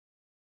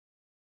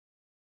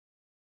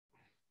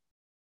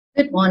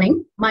Good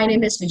morning. My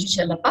name is Viji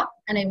Chellappa,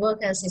 and I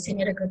work as a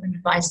Senior Recruitment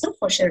Advisor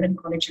for Sheridan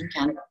College in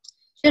Canada.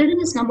 Sheridan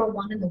is number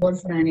one in the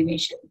world for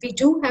animation. We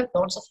do have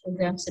lots of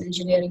programs in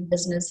engineering,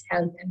 business,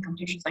 health, and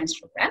computer science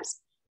programs.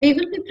 We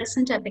will be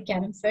present at the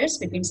Canam fairs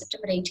between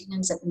September 18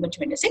 and September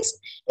 26.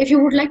 If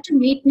you would like to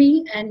meet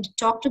me and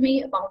talk to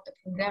me about the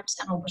programs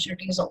and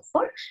opportunities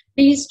offered,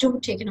 please do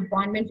take an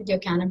appointment with your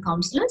Canam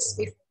counselors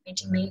before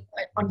meeting me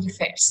on the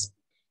fairs.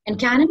 And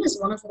Canon is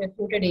one of the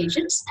reputed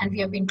agents, and we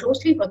have been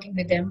closely working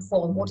with them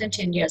for more than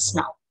 10 years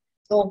now.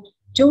 So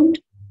don't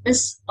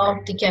miss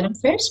out the Canon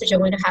fairs, which are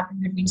going to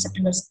happen between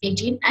September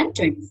 18 and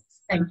 20.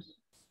 Thank you.